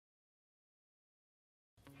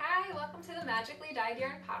welcome to the Magically Dyed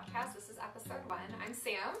Yarn Podcast. This is episode 1. I'm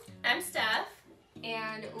Sam. I'm Steph.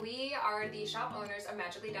 And we are the shop owners of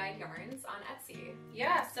Magically Dyed Yarns on Etsy.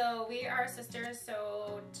 Yeah, so we are sisters,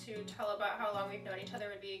 so to tell about how long we've known each other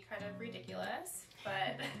would be kind of ridiculous.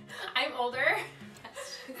 But I'm older.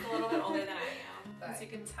 She's a little bit older than I am. But as you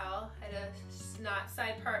can tell, I had to not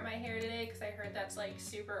side part my hair today because I heard that's like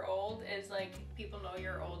super old. Is like people know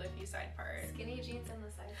you're old if you side part. Skinny jeans on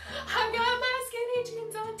the side. I've got my skinny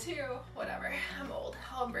jeans on too. Whatever, I'm old.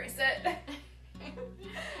 I'll embrace it.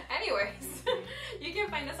 Anyways, you can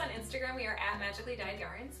find us on Instagram. We are at Magically Dyed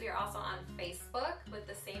Yarns. We are also on Facebook with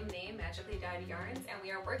the same name, Magically Dyed Yarns, and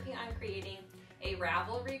we are working on creating a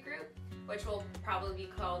Ravelry group, which will probably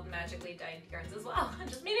be called Magically Dyed Yarns as well.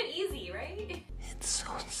 Just made it easy, right? It's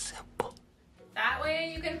so simple. That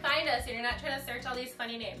way you can find us and you're not trying to search all these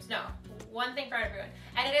funny names. No, one thing for everyone.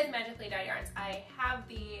 And it is Magically Dyed Yarns. I have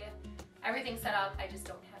everything set up, I just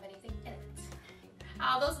don't have anything in it.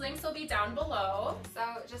 All those links will be down below. So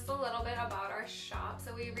just a little bit about our shop.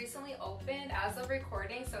 So we recently opened as of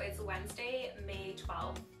recording, so it's Wednesday, May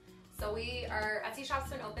 12th. So our Etsy shop's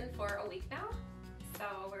been open for a week now. So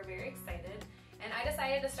we're very excited. And I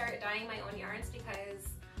decided to start dyeing my own yarns because,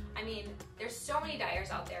 I mean, there's so many dyers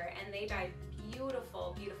out there and they dye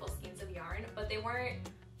beautiful, beautiful skeins of yarn, but they weren't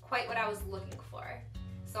quite what I was looking for.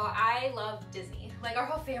 So I love Disney. Like our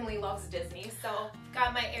whole family loves Disney. So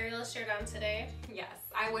got my Ariel shirt on today. Yes,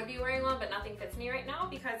 I would be wearing one, but nothing fits me right now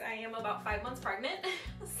because I am about 5 months pregnant.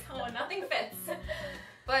 So nothing fits.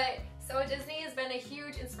 But so Disney has been a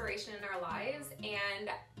huge inspiration in our lives, and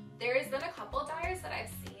there has been a couple dyers that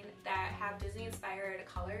I've seen that have Disney inspired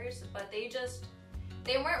colors, but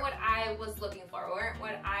they weren't what I was looking for, weren't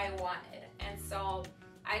what I wanted. And so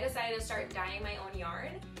I decided to start dyeing my own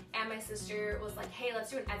yarn, and my sister was like, hey,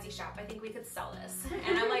 let's do an Etsy shop. I think we could sell this.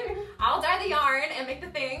 And I'm like, I'll dye the yarn and make the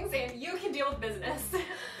things and you can deal with business.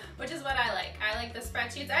 Which is what I like. I like the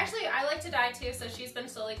spreadsheets. Actually, I like to dye too, so she's been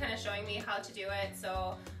slowly kind of showing me how to do it.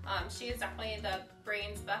 So she is definitely the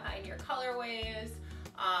brains behind your colorways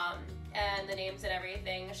and the names and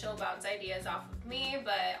everything. She'll bounce ideas off of me,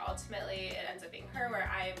 but ultimately it ends up being her,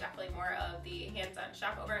 where I am definitely more of the hands-on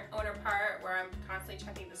shop owner part, where I'm constantly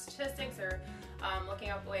checking the statistics or looking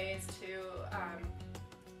up ways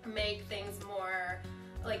to make things more,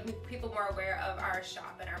 like people more aware of our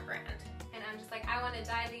shop and our brand. And I'm just like, I want to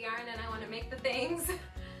dye the yarn and I want to make the things.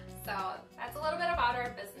 So that's a little bit about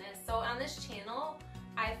our business. So on this channel,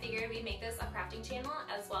 I figured we'd make this a crafting channel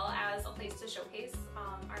as well as a place to showcase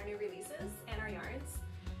our new releases and our yarns.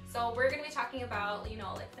 So we're going to be talking about,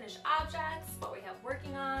 like finished objects, what we have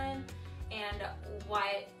working on, and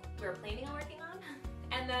what we're planning on working on.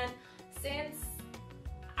 And then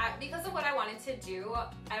because of what I wanted to do,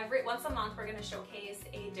 once a month we're going to showcase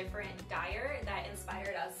a different dyer that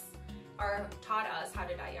inspired us or taught us how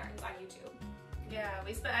to dye yarns on YouTube. Yeah,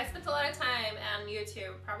 I spent a lot of time on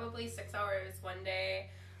YouTube, probably 6 hours one day,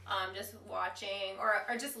 just watching or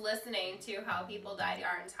just listening to how people dyed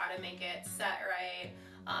yarns, how to make it set right.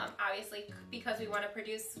 Obviously, because we want to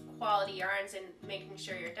produce quality yarns and making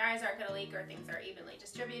sure your dyes aren't going to leak or things are evenly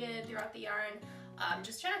distributed throughout the yarn.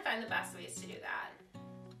 Just trying to find the best ways to do that.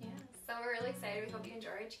 So we're really excited. We hope you enjoy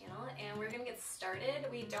our channel, and we're going to get started.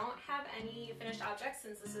 We don't have any finished objects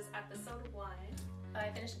since this is episode 1. I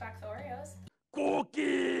finished a box of Oreos.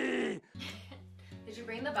 Cookie! Did you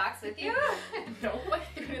bring the box with you? No, I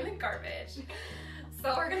threw it in the garbage.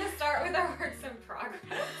 So we're going to start with our works in progress.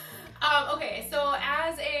 Okay, so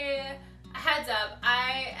as a heads up,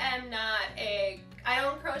 I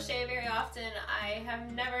don't crochet very often. I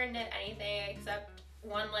have never knit anything except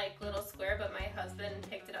one little square, but my husband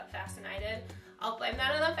picked it up faster than I did. I'll blame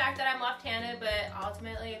that on the fact that I'm left-handed, but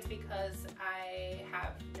ultimately it's because I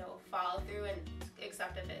have no follow through, and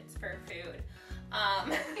except if it's for food.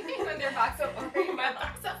 With your box of Oreos. My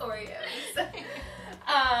box of Oreos.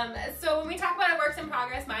 So when we talk about works in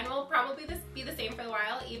progress, mine will probably be the same for a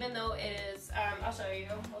while, even though it is, I'll show you,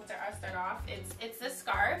 I'll start off. It's this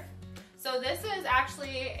scarf. So this is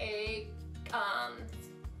actually a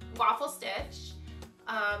waffle stitch.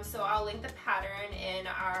 So I'll link the pattern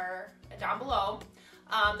down below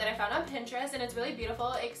that I found on Pinterest, and it's really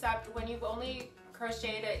beautiful, except when you've only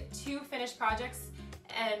crocheted 2 finished projects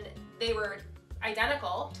and they were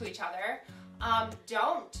identical to each other,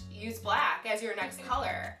 don't use black as your next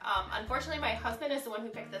color. Unfortunately, my husband is the one who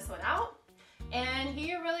picked this one out, and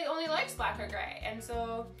he really only likes black or gray, and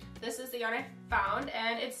so this is the yarn I found,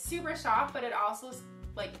 and it's super soft, but it also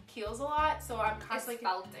keels a lot, so I'm constantly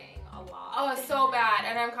felting a lot. Oh, it's so bad,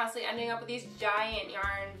 and I'm constantly ending up with these giant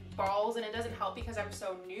yarn balls, and it doesn't help because I'm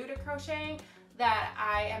so new to crocheting that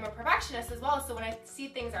I am a perfectionist as well, so when I see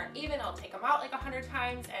things aren't even, I'll take them out like 100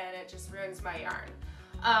 times and it just ruins my yarn.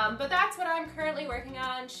 But that's what I'm currently working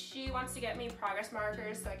on. She wants to get me progress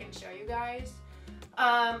markers so I can show you guys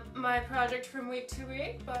my project from week to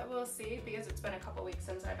week, but we'll see because it's been a couple weeks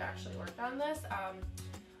since I've actually worked on this.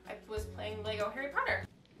 I was playing Lego Harry Potter.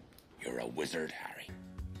 You're a wizard, Harry.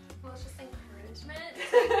 Well, it's just encouragement.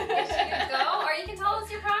 You should go, or you can tell us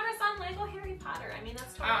your progress on Lego Harry Potter. I mean,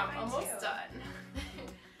 that's totally fine almost too. done.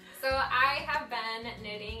 So I have been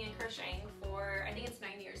knitting and crocheting for, I think it's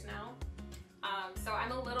 9 years now. So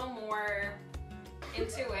I'm a little more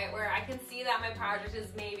into it, where I can see that my project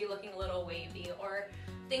is maybe looking a little wavy or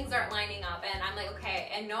things aren't lining up, and I'm like, okay,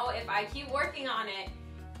 and know if I keep working on it,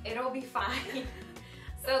 it'll be fine.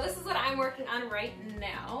 So this is what I'm working on right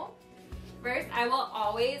now. First, I will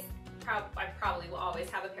always, I probably will always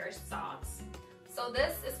have a pair of socks. So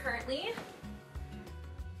this is currently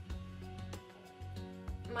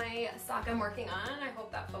my sock I'm working on. I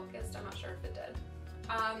hope that focused. I'm not sure if it did.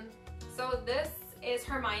 So this is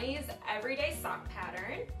Hermione's Everyday Sock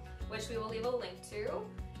Pattern, which we will leave a link to.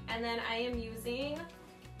 And then I am using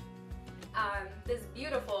this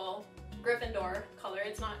beautiful Gryffindor color.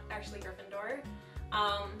 It's not actually Gryffindor,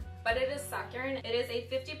 but it is sock yarn. It is a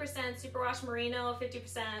 50% superwash merino,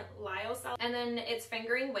 50% lyocell, and then it's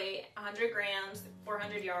fingering weight, 100 grams,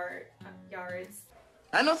 400 yards.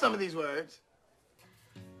 I know some of these words.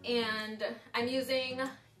 And I'm using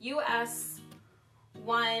US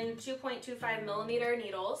 2.25 millimeter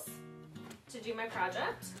needles to do my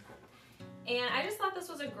project. And I just thought this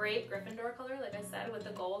was a great Gryffindor color, like I said, with the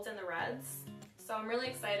golds and the reds. So I'm really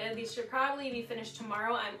excited. These should probably be finished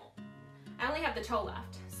tomorrow. I only have the toe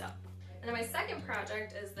left, so. And then my second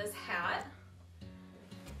project is this hat.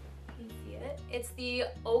 You can see it. It's the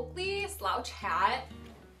Oakley Slouch Hat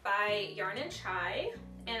by Yarn and Chai.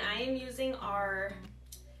 And I am using our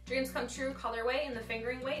Dreams Come True colorway in the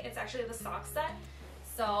fingering weight. It's actually the sock set.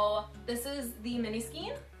 So this is the mini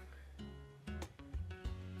skein.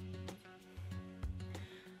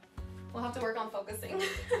 We'll have to work on focusing.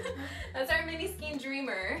 That's our mini skein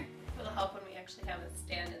dreamer. It'll help when we actually have a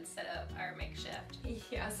stand instead of our makeshift.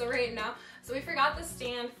 Yeah, so right now, we forgot the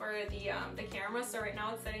stand for the camera, so right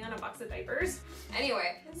now it's sitting on a box of diapers.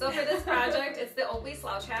 Anyway, so for this project, it's the Oakley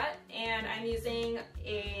Slouch Hat, and I'm using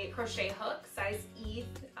a crochet hook, size E,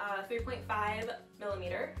 3.5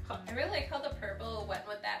 millimeter hook. I really like how the purple went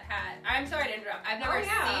with that hat. I'm sorry to interrupt. I've never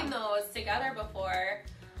seen those together before.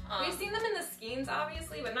 We've seen them in the skeins,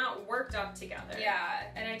 obviously, but not worked up together. Yeah,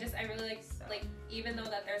 and I really like, even though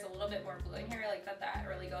that there's a little bit more blue in here, I like that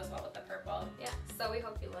really goes well with the purple. Yeah, so we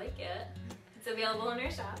hope you like it. It's available in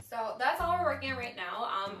our shop. So that's all we're working on right now.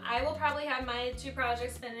 I will probably have my 2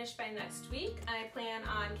 projects finished by next week. I plan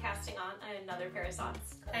on casting on another pair of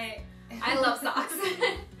socks. I love socks.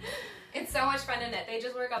 It's so much fun to knit. They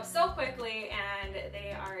just work up so quickly, and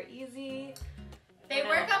they are easy. They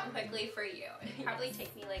work up quickly for you. It'd probably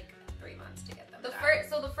take me like 3 months to get them done.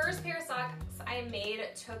 So the first pair of socks I made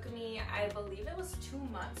took me, I believe it was 2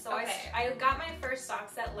 months. So I got my first sock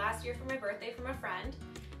set last year for my birthday from a friend.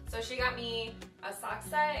 So she got me a sock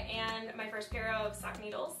set and my first pair of sock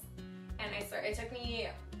needles. And it took me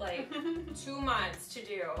like 2 months to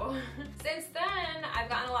do. Since then, I've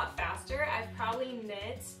gotten a lot faster. I've probably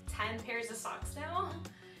knit 10 pairs of socks now.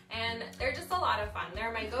 And they're just a lot of fun.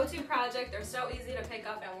 They're my go-to project. They're so easy to pick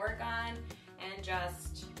up and work on, and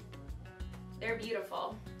they're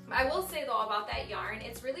beautiful. I will say though about that yarn,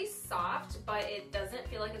 it's really soft, but it doesn't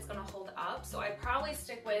feel like it's gonna hold up. So I'd probably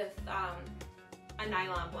stick with a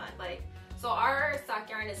nylon blend. So our sock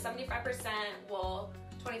yarn is 75% wool,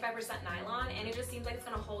 25% nylon, and it just seems like it's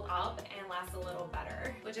gonna hold up and last a little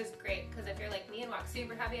better. Which is great, because if you're like me and walk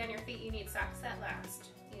super heavy on your feet, you need socks that last.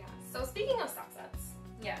 Yeah, so speaking of sock sets,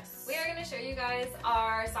 yes, we are going to show you guys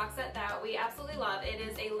our sock set that we absolutely love. It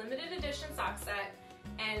is a limited edition sock set,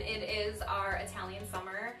 and it is our Italian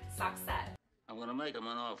summer sock set. I'm gonna make him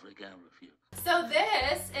an offer he can't refuse. So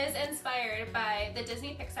this is inspired by the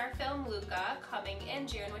Disney Pixar film Luca coming in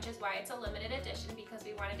June, which is why it's a limited edition, because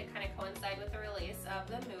we wanted to kind of coincide with the release of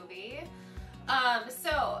the movie.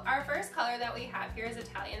 So our first color that we have here is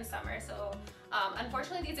Italian Summer. So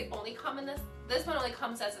unfortunately these only come in this one only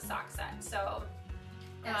comes as a sock set. So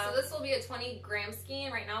yeah, so this will be a 20-gram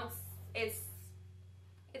skein. Right now it's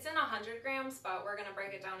in 100 grams, but we're gonna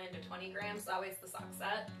break it down into 20 grams, so that way it's the sock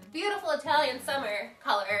set. Beautiful Italian Summer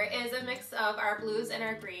color is a mix of our blues and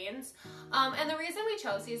our greens. And the reason we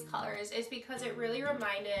chose these colors is because it really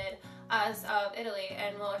reminded us of Italy,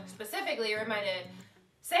 and more specifically reminded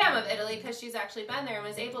Sam of Italy, because she's actually been there and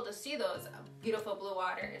was able to see those beautiful blue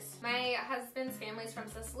waters. My husband's family's from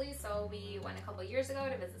Sicily, so we went a couple years ago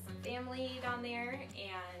to visit some family down there,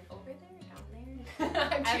 and over there, down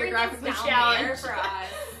there. I'm Everything's geographically down challenged. there for us.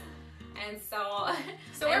 And so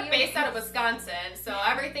we're based out of Wisconsin, so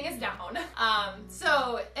everything is down.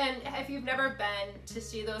 And if you've never been to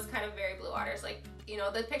see those kind of very blue waters, like, you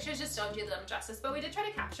know, the pictures just don't do them justice, but we did try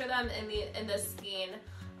to capture them in this scene.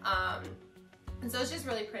 And so it's just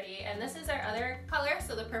really pretty. And this is our other color,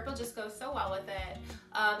 so the purple just goes so well with it.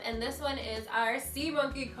 And this one is our sea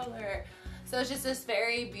monkey color. So it's just this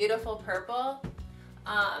very beautiful purple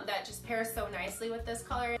that just pairs so nicely with this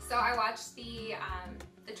color. So I watched the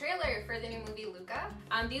trailer for the new movie Luca.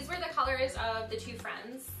 These were the colors of the two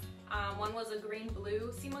friends. One was a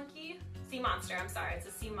green-blue sea monster, I'm sorry, it's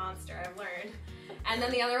a sea monster, I've learned. And then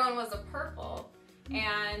the other one was a purple.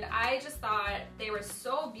 And I just thought they were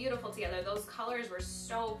so beautiful together. Those colors were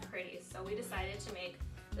so pretty. So we decided to make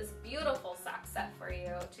this beautiful sock set for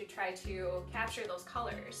you to try to capture those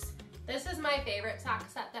colors. This is my favorite sock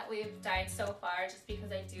set that we've dyed so far, just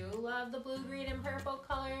because I do love the blue, green, and purple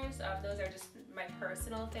colors. Those are just my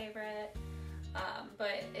personal favorite.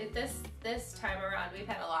 But this time around, we've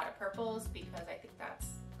had a lot of purples because I think that's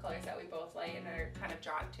colors that we both like and are kind of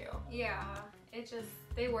drawn to. Yeah,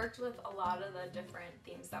 they worked with a lot of the different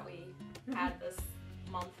themes that we had this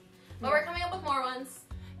month. But we're coming up with more ones.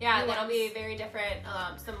 Yeah, that'll be very different.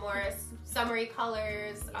 Some more summery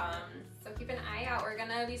colors. So keep an eye out. We're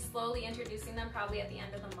gonna be slowly introducing them probably at the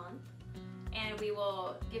end of the month. And we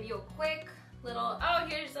will give you a quick little, oh,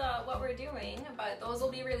 here's what we're doing, but those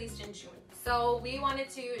will be released in June. So we wanted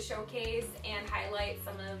to showcase and highlight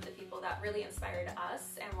some of the people that really inspired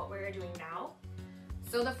us and what we're doing now.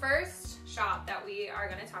 So the first shop that we are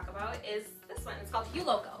gonna talk about is this one. It's called Hue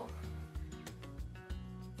Loco.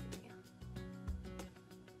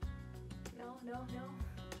 No.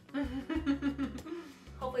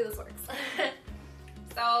 Hopefully this works.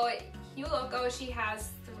 So Hue Loco, she's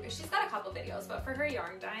got a couple videos, but for her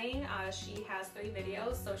yarn dyeing, she has 3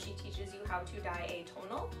 videos. So she teaches you how to dye a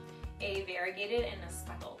tonal, a variegated, and a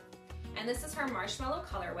speckled. And this is her marshmallow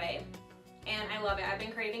colorway. And I love it. I've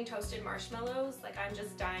been craving toasted marshmallows. Like, I'm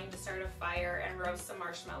just dying to start a fire and roast some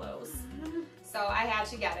marshmallows. So I had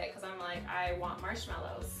to get it because I'm like, I want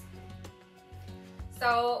marshmallows.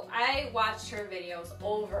 So I watched her videos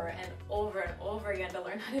over and over and over again to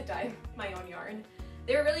learn how to dye my own yarn.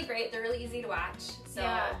 They were really great. They're really easy to watch. So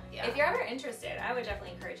if you're ever interested, I would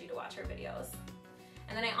definitely encourage you to watch her videos.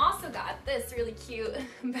 And then I also got this really cute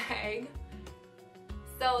bag.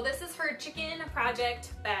 So this is her chicken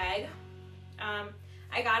project bag.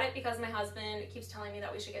 I got it because my husband keeps telling me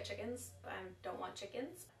that we should get chickens, but I don't want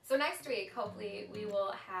chickens. So next week, hopefully, we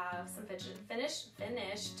will have some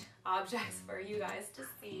finished objects for you guys to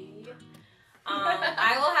see.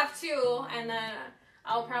 I will have 2, and then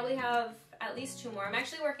I'll probably have at least 2 more. I'm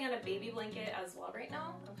actually working on a baby blanket as well right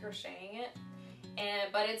now. I'm crocheting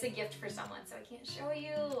it, but it's a gift for someone, so I can't show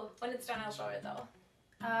you. When it's done, I'll show it though.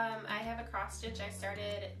 I have a cross stitch I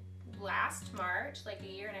started last March, like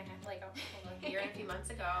a year and a few months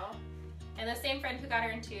ago. And the same friend who got her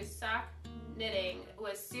into sock knitting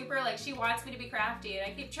was super, like, she wants me to be crafty,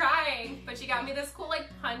 and I keep trying, but she got me this cool, like,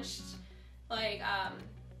 punched, like,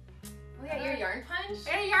 oh yeah, your yarn punch?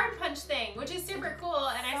 And a yarn punch thing, which is super cool,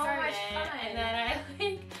 and I started it, and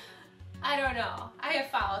then I don't know, I have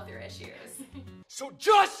follow-through issues. So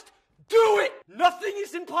just do it! Nothing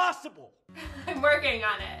is impossible! I'm working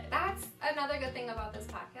on it. That's another good thing about this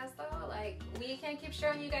podcast though, like, we can keep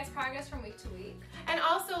showing you guys progress from week to week. And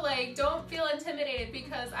also, like, don't feel intimidated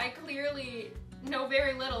because I clearly know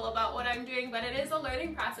very little about what I'm doing, but it is a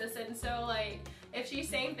learning process, and so, like, if she's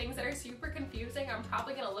saying things that are super confusing, I'm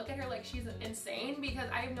probably gonna look at her like she's insane because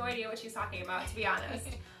I have no idea what she's talking about, to be honest.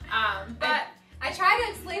 But I try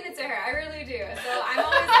to explain it to her, I really do. So I'm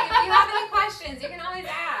always like, if you have any questions, you can always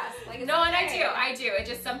ask. Like, it's no, okay. and I do. It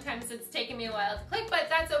just sometimes it's taken me a while to click, but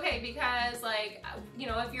that's okay because, like, you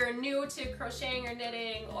know, if you're new to crocheting or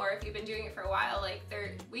knitting, or if you've been doing it for a while, like,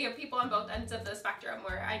 we have people on both ends of the spectrum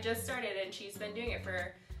where I just started and she's been doing it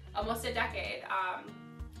for almost a decade.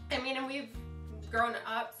 I mean, and we've grown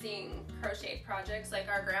up seeing crocheted projects, like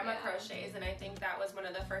our grandma crochets, and I think that was one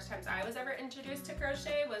of the first times I was ever introduced to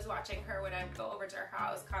crochet, was watching her when I'd go over to her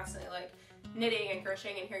house, constantly like knitting and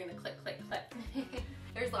crocheting and hearing the click, click, click.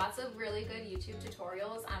 There's lots of really good YouTube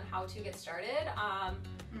tutorials on how to get started.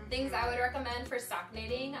 Things I would recommend for sock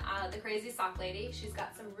knitting, the Crazy Sock Lady, she's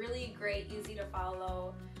got some really great, easy to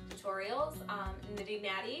follow tutorials. Knitting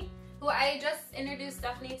Natty, who I just introduced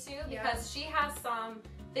Stephanie to because she has some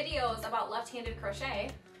videos about left-handed crochet,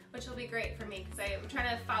 which will be great for me because I'm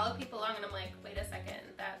trying to follow people along and I'm like, wait a second,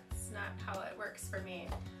 that's not how it works for me.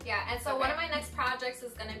 Yeah, and so one of my next projects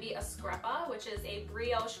is going to be a screpa, which is a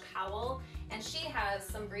brioche cowl, and she has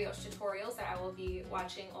some brioche tutorials that I will be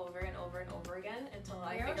watching over and over and over again until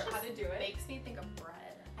I figure out how to do it. Makes me think of bread.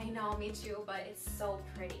 I know, me too, but it's so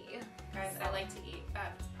pretty. Guys, I like to eat.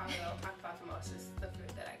 That's probably what I'll talk about the most is the food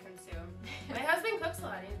that I consume. My husband cooks a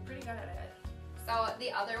lot. He's pretty good at it. So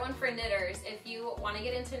the other one for knitters, if you want to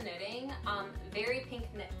get into knitting, Very Pink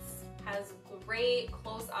Knits has great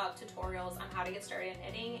close-up tutorials on how to get started in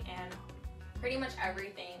knitting and pretty much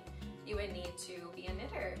everything you would need to be a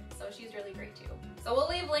knitter. So she's really great too. So we'll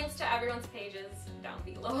leave links to everyone's pages down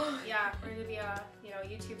below. Yeah, we're gonna be a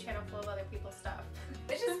YouTube channel full of other people's stuff.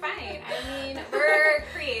 Which is fine. I mean, we're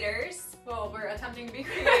creators. Well, we're attempting to be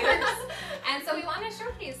creators. And so we want to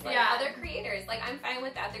showcase other creators. Like, I'm fine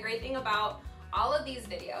with that. The great thing about all of these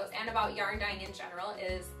videos and about yarn dyeing in general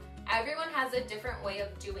is everyone has a different way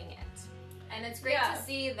of doing it. And it's great to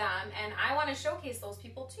see them, and I want to showcase those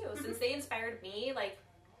people too. Since they inspired me, like,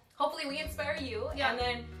 hopefully we inspire you, and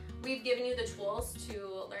then we've given you the tools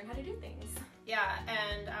to learn how to do things. Yeah,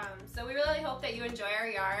 and so we really hope that you enjoy our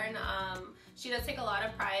yarn. She does take a lot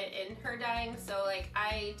of pride in her dyeing, so like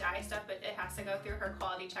I dye stuff, but it has to go through her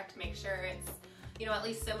quality check to make sure it's, you know, at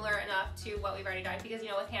least similar enough to what we've already dyed, because, you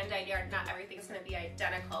know, with hand dyed yarn, not everything's going to be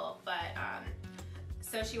identical, but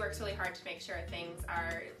so she works really hard to make sure things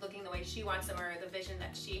are looking the way she wants them, or the vision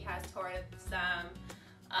that she has towards them.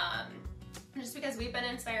 Just because we've been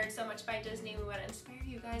inspired so much by Disney, we want to inspire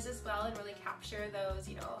you guys as well and really capture those,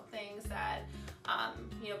 you know, things that,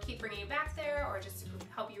 you know, keep bringing you back there, or just to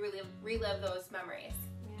help you really relive those memories.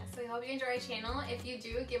 Yeah, so we hope you enjoy our channel. If you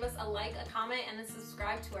do, give us a like, a comment, and a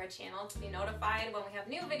subscribe to our channel to be notified when we have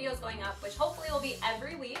new videos going up, which hopefully will be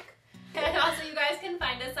every week. And also, you guys can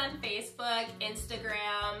find us on Facebook,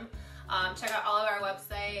 Instagram, check out all of our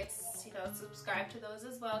websites, you know, subscribe to those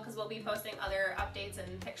as well, because we'll be posting other updates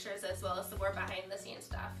and pictures as well as some more behind the scenes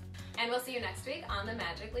stuff. And we'll see you next week on the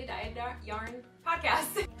Magically Dyed Yarn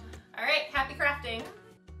podcast.